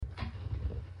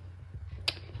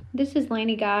This is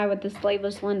Laney Guy with the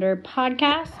Slaveless Lender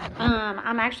podcast.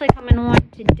 I'm actually coming on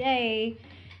today.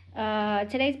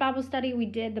 Today's Bible study, we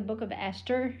did the book of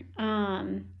Esther. So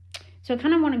I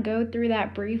kind of want to go through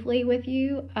that briefly with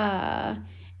you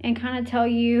and kind of tell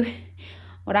you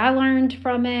what I learned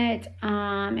from it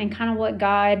and kind of what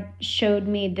God showed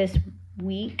me this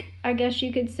week, I guess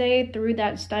you could say, through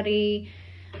that study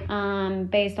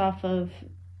based off of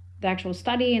the actual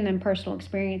study and then personal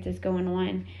experiences going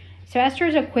on. So Esther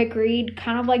is a quick read,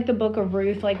 kind of like the book of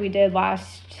Ruth like we did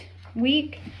last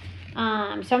week. So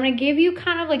I'm going to give you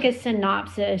kind of like a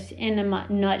synopsis in a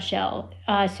nutshell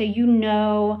so you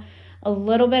know a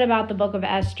little bit about the book of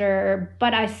Esther,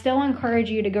 but I still encourage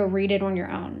you to go read it on your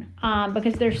own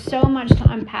because there's so much to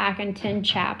unpack in 10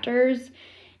 chapters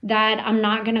that I'm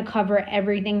not going to cover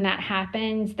everything that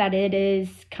happens, that it is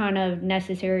kind of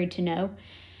necessary to know.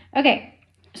 Okay,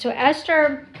 so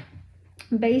Esther,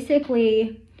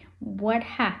 basically what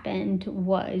happened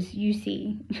was, you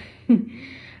see,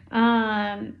 as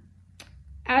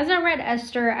I read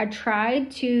Esther, I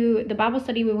tried to, the Bible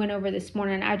study we went over this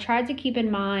morning, I tried to keep in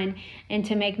mind and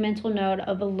to make mental note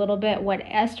of a little bit what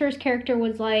Esther's character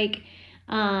was like,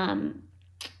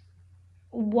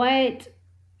 what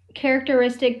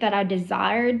characteristic that I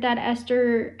desired that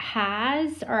Esther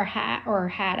has, or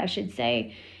had, I should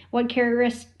say, what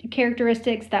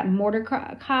characteristics that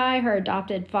Mordecai, her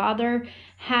adopted father,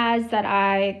 has that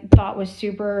I thought was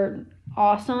super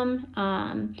awesome.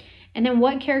 And then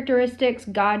what characteristics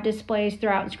God displays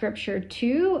throughout Scripture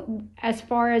too, as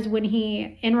far as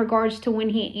in regards to when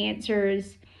he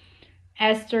answers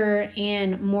Esther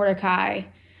and Mordecai,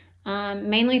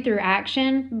 mainly through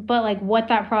action, but like what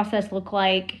that process looked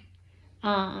like,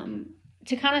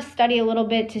 to kind of study a little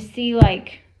bit to see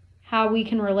like how we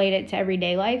can relate it to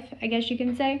everyday life, I guess you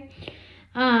can say.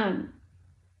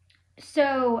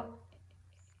 So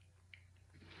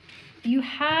you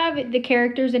have the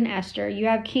characters in Esther. You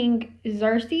have King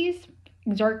Xerxes,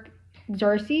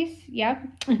 yeah,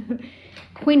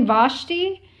 Queen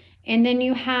Vashti, and then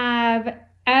you have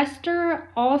Esther,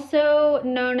 also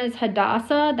known as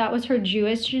Hadassah. That was her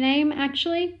Jewish name,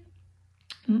 actually,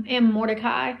 and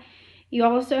Mordecai. You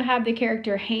also have the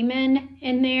character Haman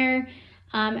in there,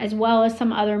 as well as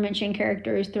some other mentioned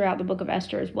characters throughout the book of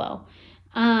Esther as well.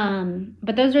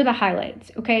 But those are the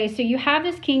highlights. Okay, so you have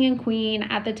this king and queen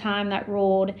at the time that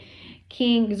ruled,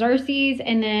 King Xerxes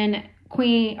and then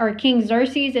Queen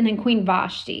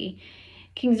Vashti.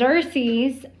 King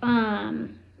Xerxes,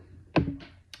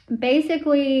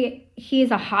 basically,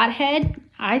 he's a hothead,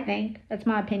 I think. That's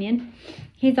my opinion.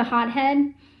 He's a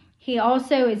hothead. He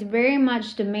also is very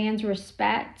much demands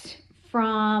respect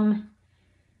from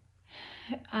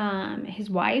his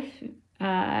wife.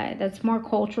 That's more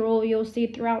cultural, you'll see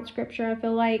throughout Scripture, I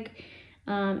feel like.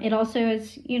 It also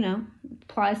is,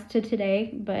 applies to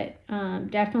today, but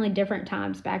definitely different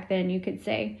times back then, you could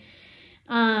say.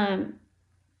 The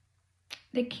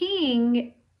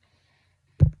king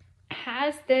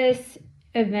has this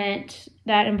event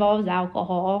that involves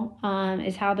alcohol,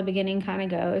 is how the beginning kind of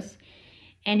goes.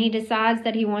 And he decides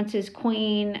that he wants his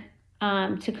queen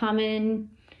to come in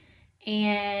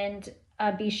and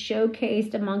be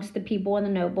showcased amongst the people and the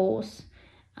nobles.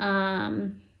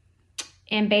 And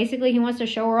basically he wants to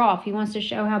show her off. He wants to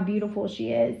show how beautiful she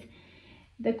is.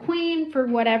 The queen, for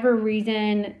whatever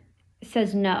reason,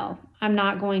 says, no, I'm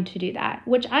not going to do that.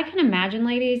 Which I can imagine,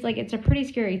 ladies, like, it's a pretty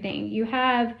scary thing. You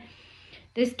have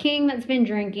this king that's been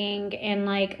drinking and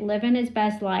like living his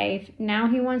best life. Now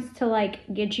he wants to like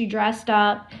get you dressed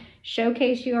up,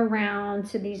 showcase you around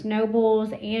to these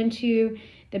nobles and to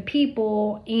the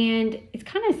people, and it's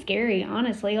kind of scary,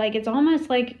 honestly. Like, it's almost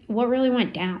like what really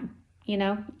went down,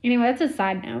 Anyway, that's a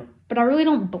side note, but I really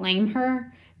don't blame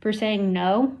her for saying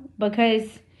no,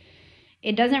 because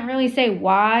it doesn't really say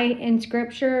why in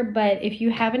Scripture. But if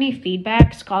you have any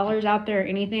feedback, scholars out there or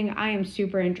anything, I am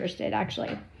super interested,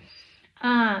 actually.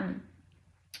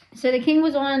 So the king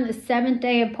was on the 7th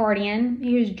day of partying.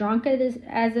 He was drunk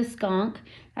as a skunk.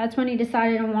 That's when he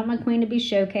decided, I want my queen to be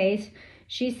showcased.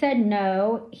 She said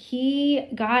no. He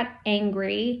got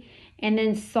angry and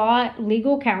then sought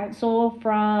legal counsel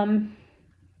from,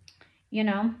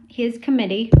 his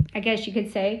committee, I guess you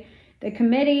could say. The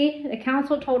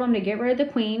council told him to get rid of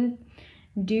the queen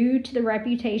due to the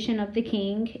reputation of the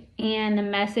king and the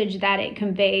message that it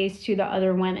conveys to the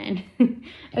other women.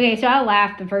 Okay, so I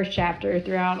laughed the first chapter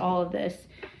throughout all of this.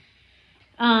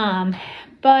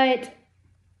 But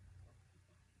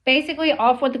basically,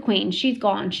 off with the queen. She's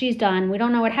gone. She's done. We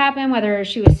don't know what happened, whether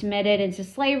she was submitted into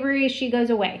slavery. She goes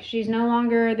away. She's no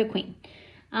longer the queen.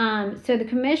 So the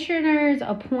commissioners were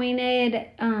appointed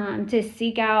to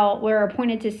seek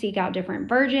out different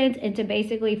virgins and to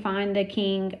basically find the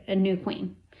king a new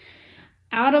queen.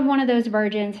 Out of one of those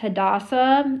virgins,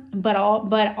 Hadassah,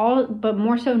 but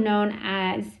more so known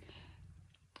as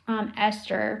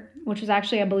Esther, which was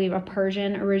actually, I believe, a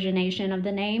Persian origination of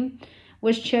the name,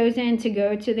 was chosen to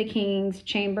go to the king's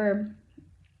chamber,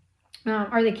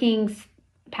 or the king's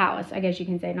palace, I guess you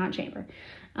can say, not chamber.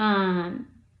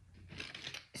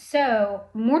 So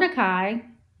Mordecai,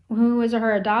 who was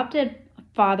her adopted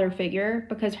father figure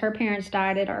because her parents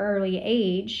died at an early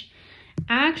age,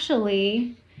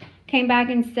 actually came back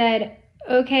and said,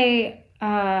 okay,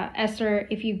 Esther,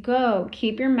 if you go,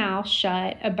 keep your mouth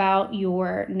shut about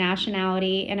your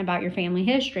nationality and about your family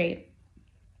history.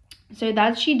 So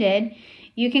that she did.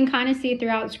 You can kind of see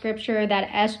throughout scripture that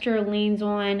Esther leans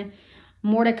on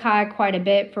Mordecai quite a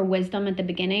bit for wisdom at the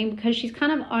beginning because she's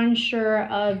kind of unsure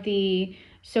of the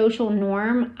social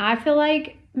norm. I feel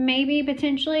like maybe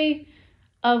potentially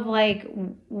of like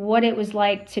what it was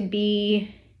like to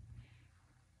be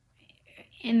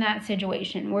in that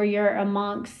situation where you're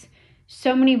amongst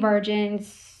so many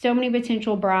virgins, so many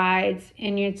potential brides,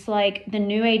 and it's like the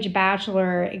new age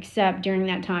bachelor except during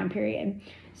that time period.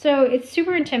 So it's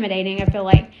super intimidating, I feel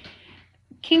like.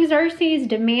 King Xerxes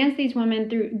demands these women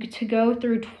to go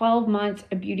through 12 months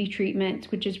of beauty treatments,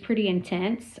 which is pretty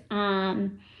intense.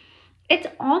 It's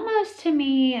almost to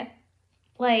me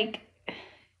like,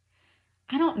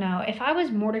 I don't know, if I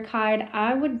was Mordecai,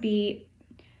 I would be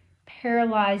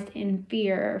paralyzed in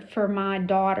fear for my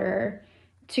daughter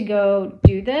to go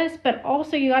do this. But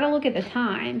also you got to look at the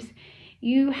times.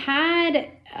 You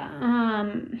had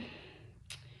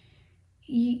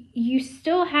you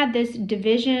still had this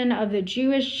division of the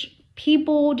Jewish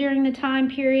people during the time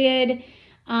period,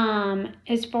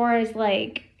 as far as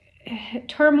like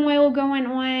turmoil going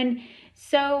on.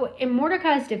 So in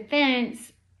Mordecai's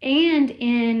defense and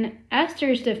in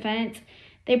Esther's defense,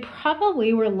 they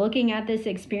probably were looking at this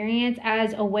experience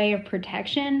as a way of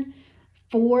protection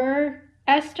for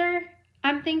Esther,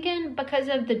 I'm thinking, because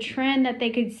of the trend that they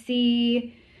could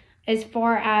see as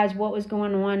far as what was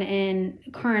going on in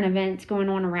current events going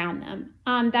on around them.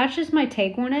 That's just my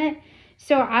take on it.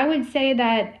 So I would say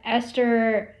that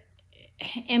Esther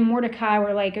and Mordecai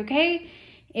were like, okay,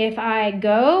 if I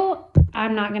go,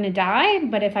 I'm not going to die.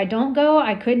 But if I don't go,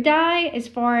 I could die, as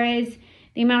far as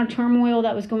the amount of turmoil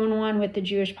that was going on with the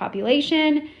Jewish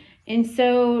population. And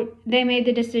so they made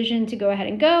the decision to go ahead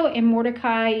and go. And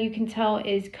Mordecai, you can tell,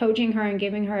 is coaching her and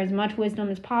giving her as much wisdom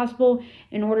as possible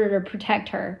in order to protect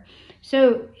her.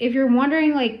 So if you're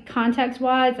wondering, like,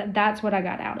 context-wise, that's what I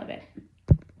got out of it.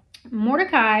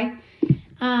 Mordecai,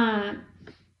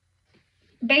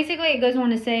 basically it goes on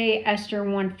to say Esther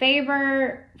won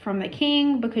favor from the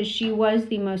king because she was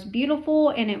the most beautiful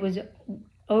and it was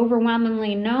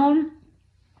overwhelmingly known.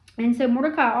 And so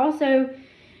Mordecai also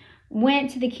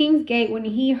went to the king's gate when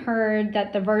he heard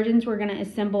that the virgins were going to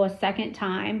assemble a second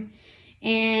time.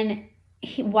 And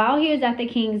while he was at the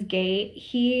king's gate,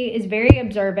 he is very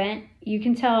observant. You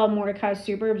can tell Mordecai is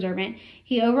super observant.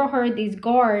 He overheard these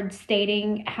guards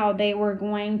stating how they were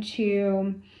going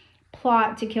to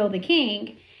plot to kill the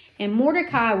king. And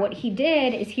Mordecai, what he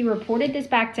did is he reported this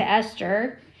back to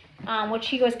Esther, which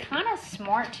he was kind of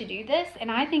smart to do this. And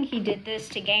I think he did this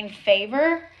to gain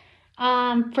favor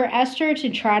for Esther, to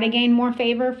try to gain more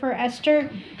favor for Esther.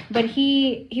 But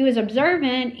he was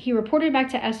observant. He reported back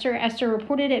to Esther. Esther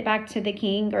reported it back to the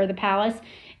king or the palace.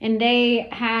 And they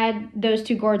had those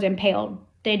two guards impaled.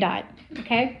 They died.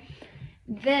 Okay?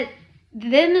 Then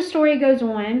the story goes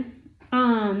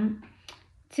on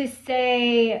to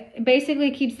say,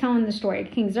 basically keeps telling the story.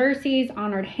 King Xerxes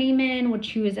honored Haman,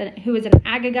 who was an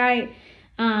Agagite.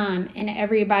 And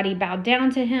everybody bowed down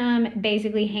to him.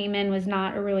 Basically, Haman was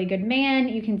not a really good man.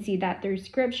 You can see that through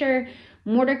scripture.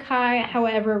 Mordecai,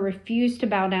 however, refused to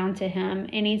bow down to him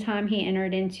anytime he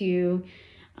entered into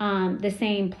the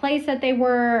same place that they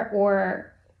were,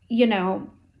 or, you know,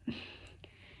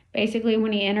 basically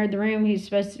when he entered the room,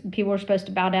 people were supposed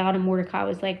to bow down, and Mordecai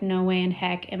was like, no way in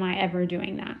heck am I ever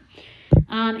doing that.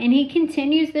 And he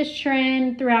continues this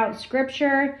trend throughout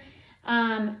scripture,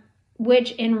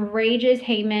 which enrages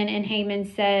Haman, and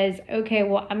Haman says, okay,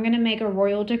 well, I'm going to make a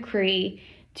royal decree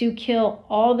to kill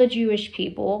all the Jewish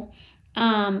people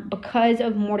because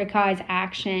of Mordecai's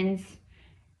actions,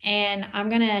 and I'm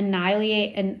going to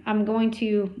annihilate, and I'm going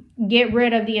to get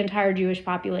rid of the entire Jewish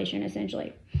population,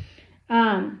 essentially.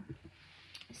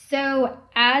 So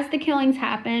as the killings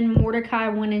happened, Mordecai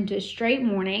went into straight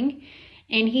mourning,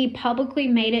 and he publicly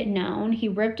made it known. He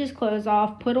ripped his clothes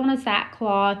off, put on a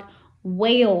sackcloth,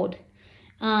 wailed.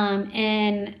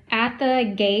 and at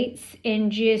the gates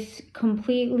and just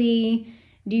completely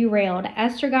derailed.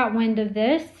 Esther got wind of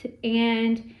this,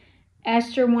 and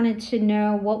Esther wanted to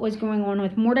know what was going on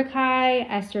with Mordecai.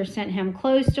 Esther sent him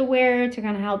clothes to wear to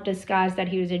kind of help disguise that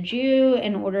he was a Jew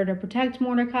in order to protect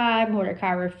Mordecai.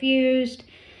 Mordecai refused.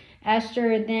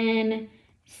 Esther then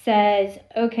says,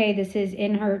 okay, this is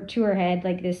to her head,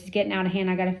 like this is getting out of hand.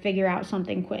 I got to figure out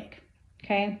something quick.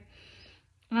 Okay.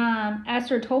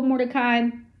 Esther told Mordecai,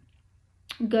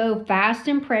 go fast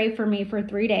and pray for me for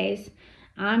 3 days.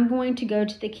 I'm going to go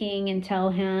to the king and tell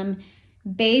him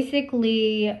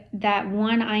basically that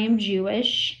 1, I am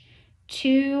Jewish.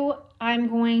 2, I'm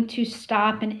going to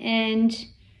stop and end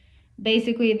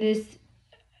basically this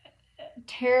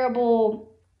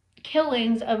terrible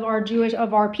killings of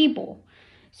our people.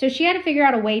 So she had to figure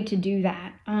out a way to do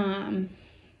that.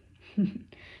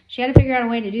 She had to figure out a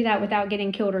way to do that without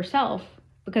getting killed herself.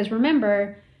 Because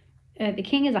remember, the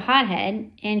king is a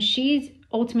hothead, and she's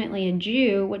ultimately a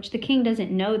Jew, which the king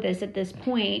doesn't know this at this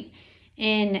point,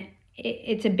 and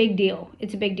it's a big deal.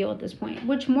 It's a big deal at this point,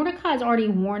 which Mordecai's already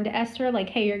warned Esther, like,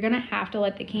 hey, you're going to have to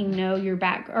let the king know your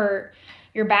background.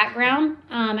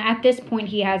 At this point,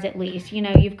 he has at least.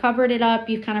 You've covered it up,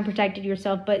 you've kind of protected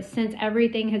yourself, but since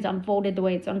everything has unfolded the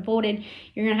way it's unfolded,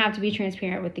 you're going to have to be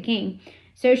transparent with the king.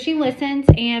 So she listens,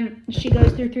 and she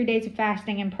goes through 3 days of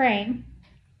fasting and praying.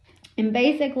 And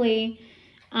basically,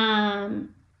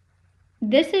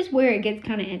 this is where it gets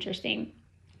kind of interesting.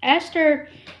 Esther,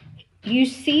 you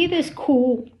see this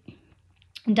cool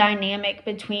dynamic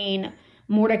between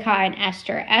Mordecai and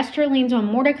Esther. Esther leans on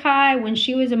Mordecai when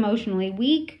she was emotionally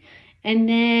weak. And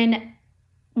then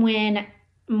when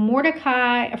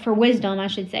Mordecai, for wisdom, I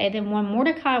should say, then when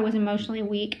Mordecai was emotionally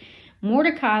weak,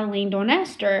 Mordecai leaned on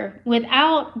Esther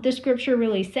without the scripture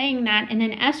really saying that. And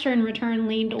then Esther in return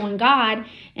leaned on God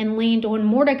and leaned on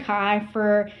Mordecai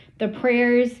for the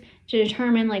prayers to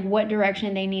determine like what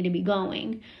direction they need to be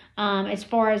going. As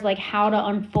far as like how to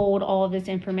unfold all of this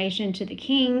information to the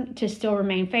king to still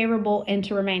remain favorable and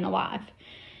to remain alive.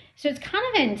 So it's kind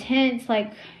of an intense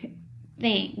like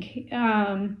thing.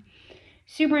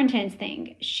 Super intense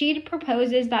thing. She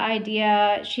proposes the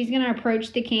idea. She's going to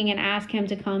approach the king and ask him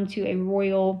to come to a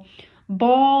royal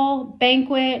ball,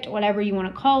 banquet, whatever you want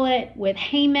to call it, with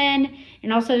Haman,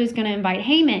 and also is going to invite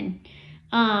Haman.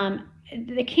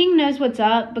 The king knows what's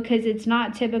up because it's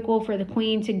not typical for the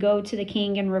queen to go to the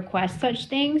king and request such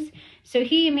things. So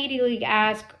he immediately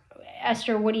asks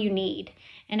Esther, what do you need?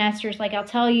 And Esther's like, I'll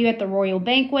tell you at the royal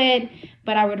banquet,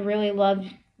 but I would really love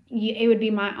it would be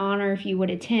my honor if you would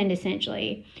attend,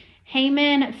 essentially.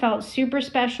 Haman felt super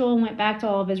special and went back to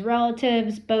all of his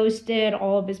relatives, boasted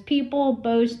all of his people,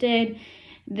 boasted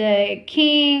the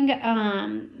king.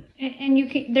 And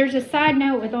there's a side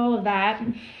note with all of that.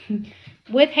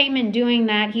 With Haman doing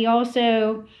that, he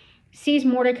also sees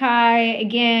Mordecai.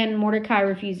 Again, Mordecai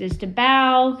refuses to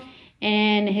bow,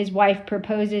 and his wife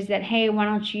proposes that, hey, why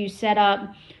don't you set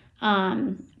up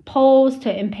poles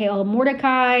to impale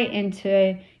Mordecai and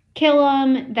to kill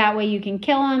him. That way you can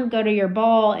kill him, go to your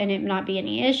ball, and it not be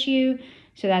any issue.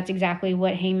 So that's exactly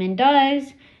what Haman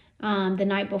does. The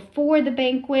night before the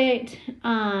banquet,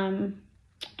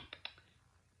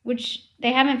 which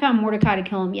they haven't found Mordecai to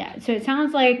kill him yet. So it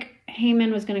sounds like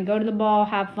Haman was going to go to the ball,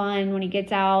 have fun. When he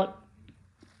gets out,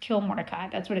 kill Mordecai.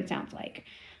 That's what it sounds like.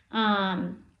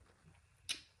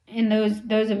 In those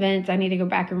events, I need to go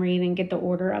back and read and get the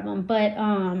order of them. But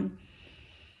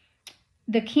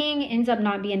the king ends up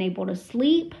not being able to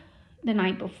sleep the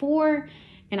night before,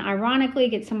 and ironically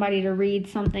gets somebody to read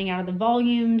something out of the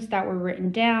volumes that were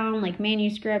written down, like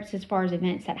manuscripts as far as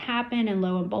events that happened. And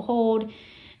lo and behold,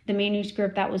 the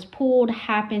manuscript that was pulled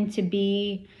happened to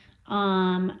be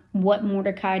what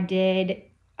Mordecai did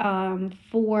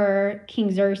for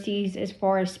King Xerxes as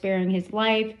far as sparing his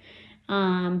life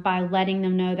by letting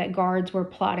them know that guards were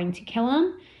plotting to kill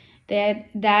him.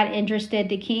 That interested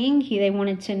the king. He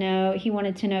wanted to know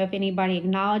if anybody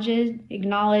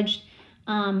acknowledged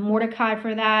Mordecai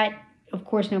for that. Of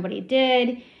course, nobody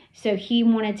did. So he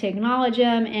wanted to acknowledge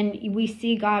him, and we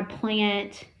see God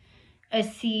plant a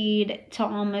seed to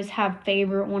almost have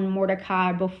favor on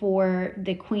Mordecai before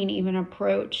the queen even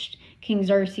approached King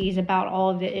Xerxes about all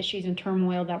of the issues and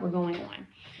turmoil that were going on.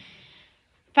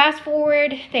 Fast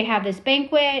forward, they have this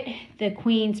banquet. The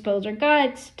queen spills her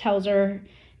guts, tells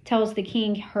the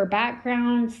king her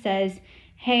background, says,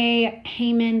 hey,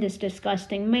 Haman, this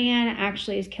disgusting man,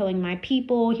 actually is killing my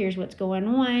people. Here's what's going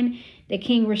on. The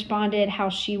king responded how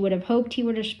she would have hoped he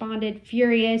would have responded,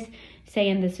 furious,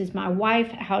 saying, this is my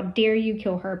wife. How dare you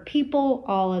kill her people?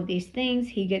 All of these things.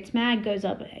 He gets mad, goes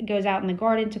out in the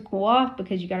garden to cool off,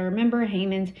 because you got to remember,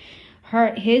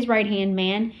 his right-hand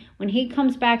man. When he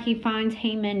comes back, he finds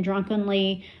Haman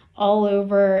drunkenly all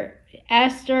over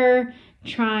Esther,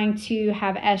 trying to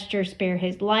have Esther spare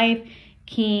his life.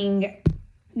 King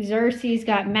Xerxes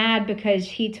got mad because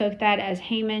he took that as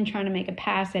Haman trying to make a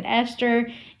pass at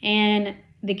Esther, and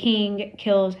the king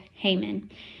kills Haman.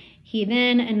 He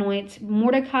then anoints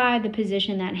Mordecai, the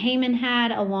position that Haman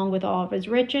had, along with all of his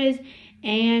riches,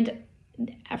 and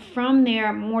from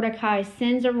there, Mordecai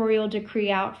sends a royal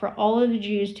decree out for all of the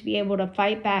Jews to be able to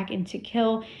fight back and to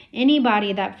kill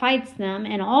anybody that fights them.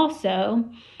 And also,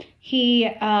 he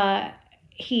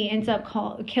ends up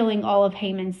killing all of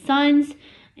Haman's sons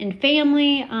and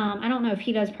family. I don't know if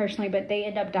he does personally, but they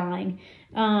end up dying.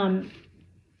 And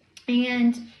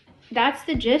that's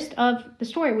the gist of the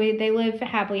story. They live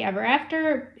happily ever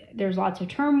after. There's lots of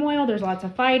turmoil. There's lots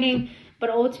of fighting.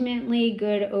 But ultimately,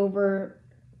 good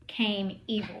overcame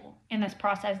evil in this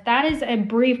process. That is a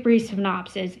brief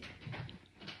synopsis.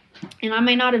 And I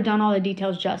may not have done all the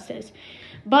details justice.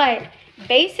 But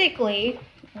basically,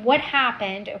 what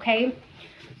happened, okay?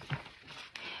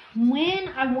 When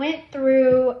I went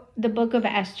through the book of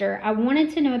Esther, I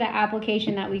wanted to know the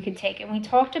application that we could take. And we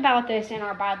talked about this in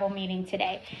our Bible meeting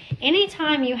today.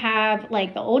 Anytime you have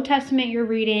like the Old Testament you're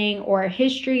reading or a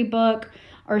history book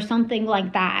or something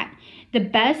like that, the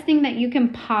best thing that you can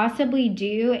possibly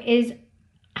do is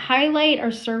highlight or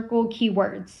circle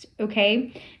keywords,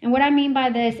 okay? And what I mean by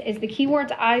this is the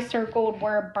keywords I circled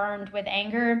were burned with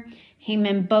anger,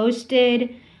 Haman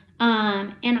boasted,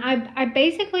 and I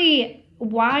basically,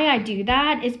 why I do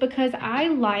that is because I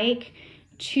like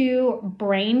to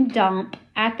brain dump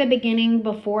at the beginning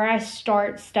before I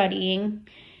start studying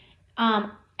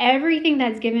everything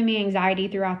that's given me anxiety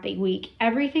throughout the week,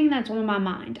 everything that's on my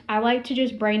mind. I like to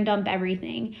just brain dump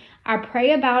everything. I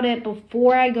pray about it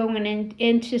before I go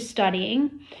into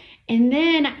studying. And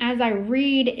then as I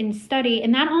read and study,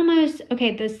 and that almost,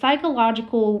 okay, the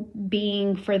psychological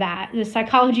being for that, the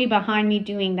psychology behind me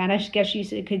doing that, I guess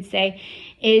you could say,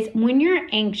 is when you're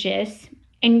anxious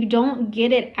and you don't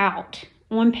get it out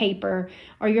on paper,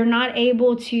 or you're not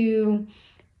able to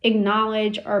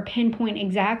acknowledge or pinpoint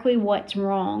exactly what's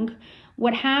wrong,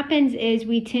 what happens is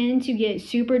we tend to get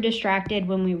super distracted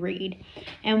when we read.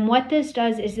 And what this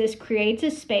does is this creates a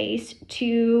space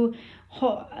to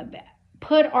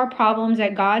put our problems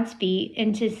at God's feet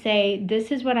and to say,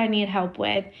 this is what I need help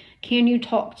with. Can you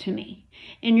talk to me?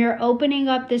 And you're opening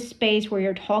up this space where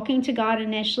you're talking to God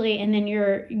initially, and then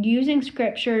you're using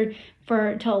scripture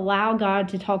to allow God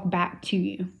to talk back to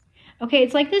you. Okay,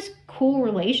 it's like this cool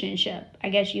relationship, I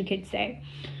guess you could say,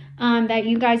 that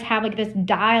you guys have like this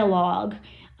dialogue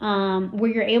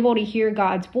where you're able to hear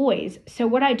God's voice. So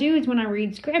what I do is when I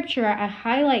read scripture, I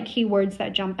highlight keywords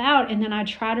that jump out, and then I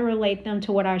try to relate them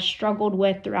to what I struggled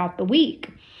with throughout the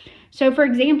week. So for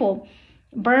example,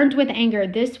 burned with anger.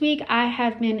 This week, I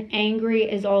have been angry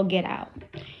as all get out.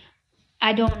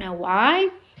 I don't know why.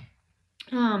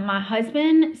 My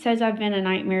husband says I've been a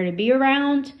nightmare to be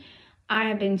around. I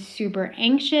have been super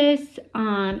anxious.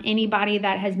 Anybody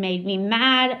that has made me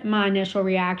mad, my initial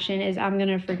reaction is I'm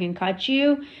going to freaking cut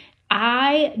you.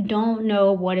 I don't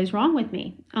know what is wrong with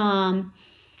me.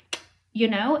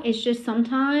 It's just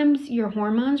sometimes your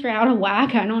hormones are out of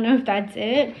whack. I don't know if that's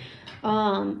it.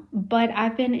 But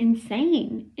I've been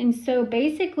insane. And so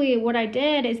basically what I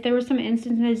did is there were some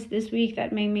instances this week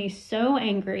that made me so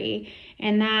angry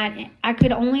and that I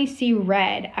could only see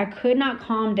red. I could not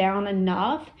calm down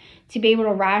enough to be able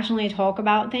to rationally talk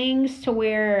about things to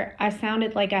where I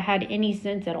sounded like I had any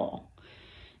sense at all.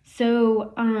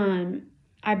 So,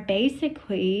 I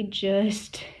basically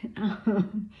just,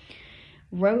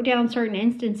 wrote down certain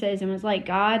instances and was like,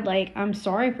 God, like, I'm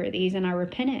sorry for these, and I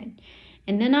repented.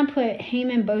 And then I put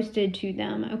Haman boasted to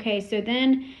them. Okay, so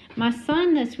then my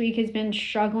son this week has been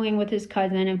struggling with his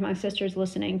cousin. If my sister's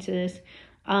listening to this,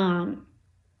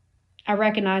 I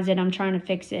recognize it. I'm trying to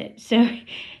fix it. So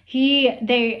him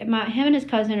and his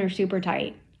cousin are super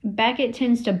tight. Beckett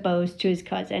tends to boast to his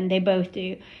cousin. They both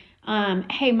do.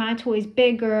 Hey, my toy's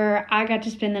bigger. I got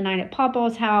to spend the night at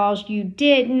Papa's house. You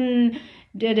didn't.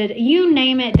 You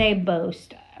name it, they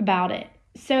boast about it.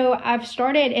 So I've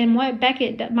started, and what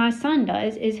Beckett, my son,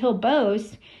 does is he'll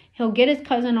boast. He'll get his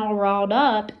cousin all riled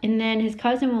up, and then his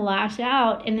cousin will lash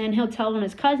out, and then he'll tell him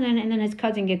his cousin, and then his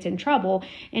cousin gets in trouble.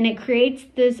 And it creates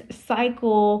this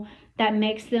cycle that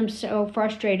makes them so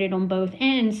frustrated on both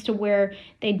ends to where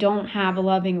they don't have a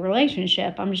loving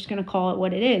relationship. I'm just going to call it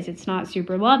what it is. It's not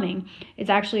super loving. It's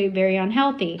actually very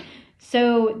unhealthy.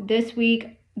 So this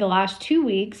week, the last 2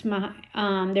 weeks,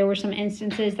 there were some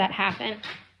instances that happened.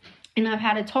 And I've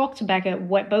had to talk to Becca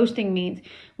what boasting means,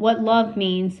 what love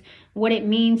means, what it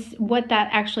means, what that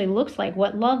actually looks like,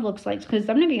 what love looks like. Because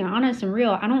I'm going to be honest and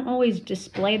real, I don't always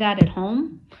display that at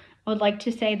home. I would like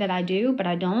to say that I do, but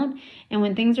I don't. And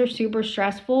when things are super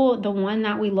stressful, the one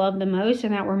that we love the most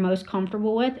and that we're most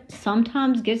comfortable with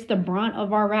sometimes gets the brunt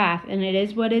of our wrath. And it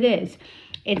is what it is.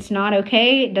 It's not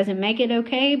okay. It doesn't make it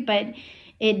okay, but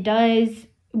it does.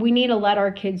 We need to let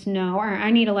our kids know, or I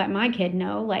need to let my kid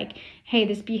know, like, hey,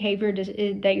 this behavior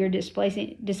that you're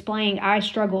displaying, I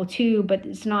struggle too, but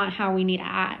it's not how we need to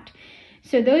act.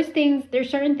 So those things, there's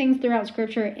certain things throughout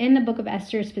scripture in the book of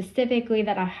Esther specifically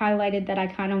that I highlighted, that I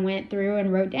kind of went through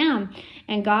and wrote down.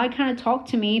 And God kind of talked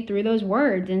to me through those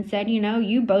words and said,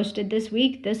 you boasted this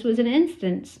week. This was an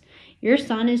instance. Your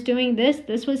son is doing this.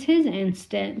 This was his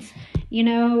instance.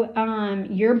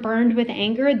 You're burned with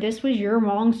anger. This was your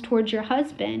wrongs towards your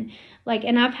husband.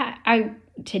 And I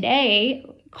today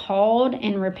called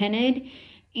and repented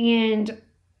and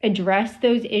addressed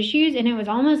those issues. And it was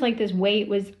almost like this weight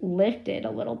was lifted a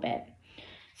little bit.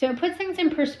 So it puts things in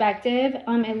perspective.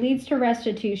 It leads to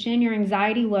restitution. Your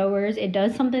anxiety lowers. It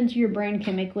does something to your brain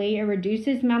chemically. It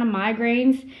reduces the amount of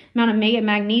migraines, amount of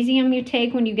magnesium you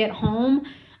take when you get home.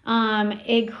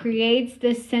 It creates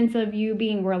this sense of you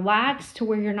being relaxed to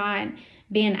where you're not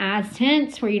being as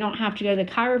tense, where you don't have to go to the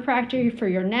chiropractor for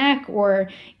your neck or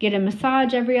get a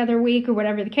massage every other week or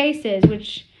whatever the case is,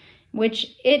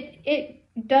 which it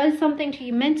does something to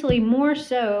you mentally more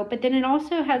so, but then it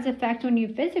also has effect on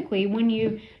you physically when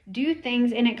you do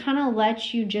things, and it kind of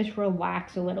lets you just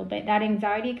relax a little bit. That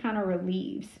anxiety kind of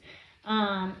relieves.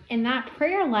 And that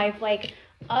prayer life,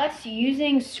 us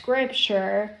using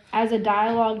scripture as a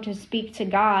dialogue to speak to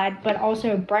God, but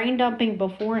also brain dumping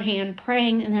beforehand,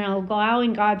 praying, and then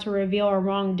allowing God to reveal our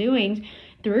wrongdoings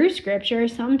through scripture,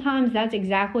 sometimes that's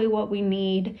exactly what we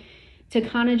need to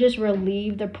kind of just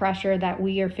relieve the pressure that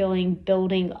we are feeling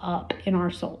building up in our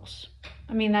souls.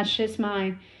 That's just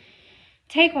my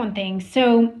take on things.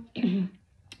 So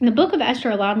the book of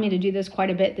Esther allowed me to do this quite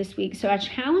a bit this week. So I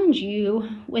challenge you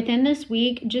within this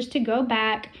week just to go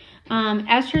back.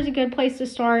 Esther is a good place to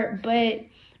start, but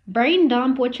brain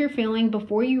dump what you're feeling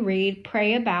before you read.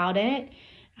 Pray about it.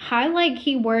 Highlight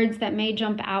keywords that may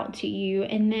jump out to you,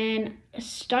 and then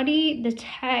study the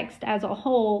text as a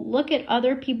whole. Look at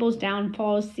other people's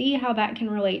downfalls. See how that can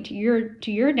relate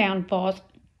to your downfalls,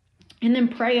 and then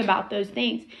pray about those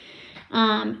things.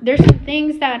 There's some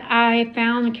things that I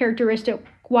found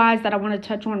characteristic-wise that I want to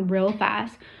touch on real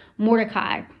fast.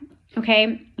 Mordecai.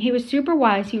 Okay, he was super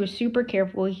wise. He was super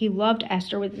careful. He loved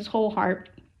Esther with his whole heart.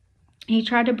 He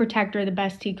tried to protect her the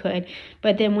best he could.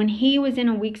 But then when he was in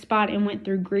a weak spot and went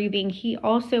through grieving, he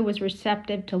also was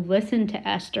receptive to listen to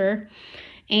Esther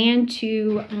and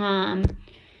to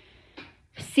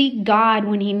seek God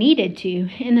when he needed to.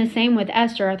 And the same with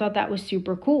Esther. I thought that was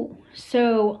super cool.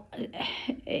 So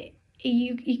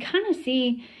you kind of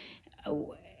see,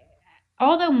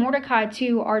 although Mordecai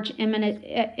too, arch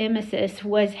emesis,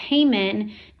 was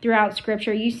Haman throughout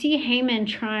scripture, you see Haman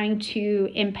trying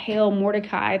to impale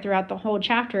Mordecai throughout the whole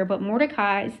chapter, but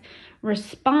Mordecai's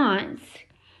response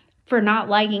for not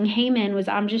liking Haman was,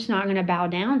 I'm just not going to bow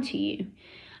down to you.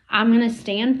 I'm going to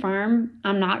stand firm.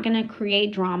 I'm not going to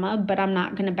create drama, but I'm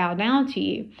not going to bow down to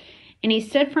you. And he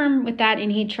stood firm with that,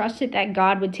 and he trusted that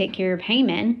God would take care of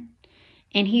Haman.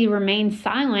 And he remained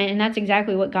silent, and that's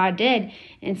exactly what God did.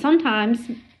 And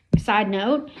sometimes, side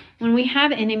note, when we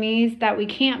have enemies that we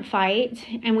can't fight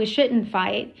and we shouldn't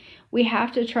fight, we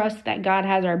have to trust that God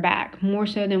has our back more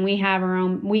so than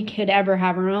we could ever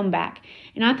have our own back.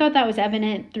 And I thought that was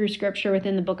evident through scripture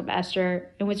within the book of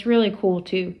Esther. It was really cool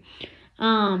too.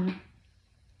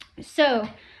 So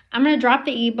I'm going to drop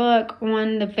the ebook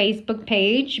on the Facebook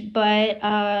page, but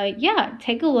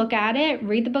take a look at it.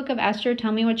 Read the book of Esther.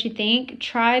 Tell me what you think.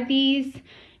 Try these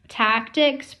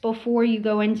tactics before you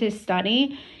go into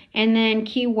study, and then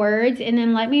keywords, and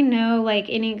then let me know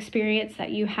any experience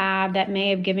that you have that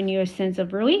may have given you a sense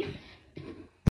of relief.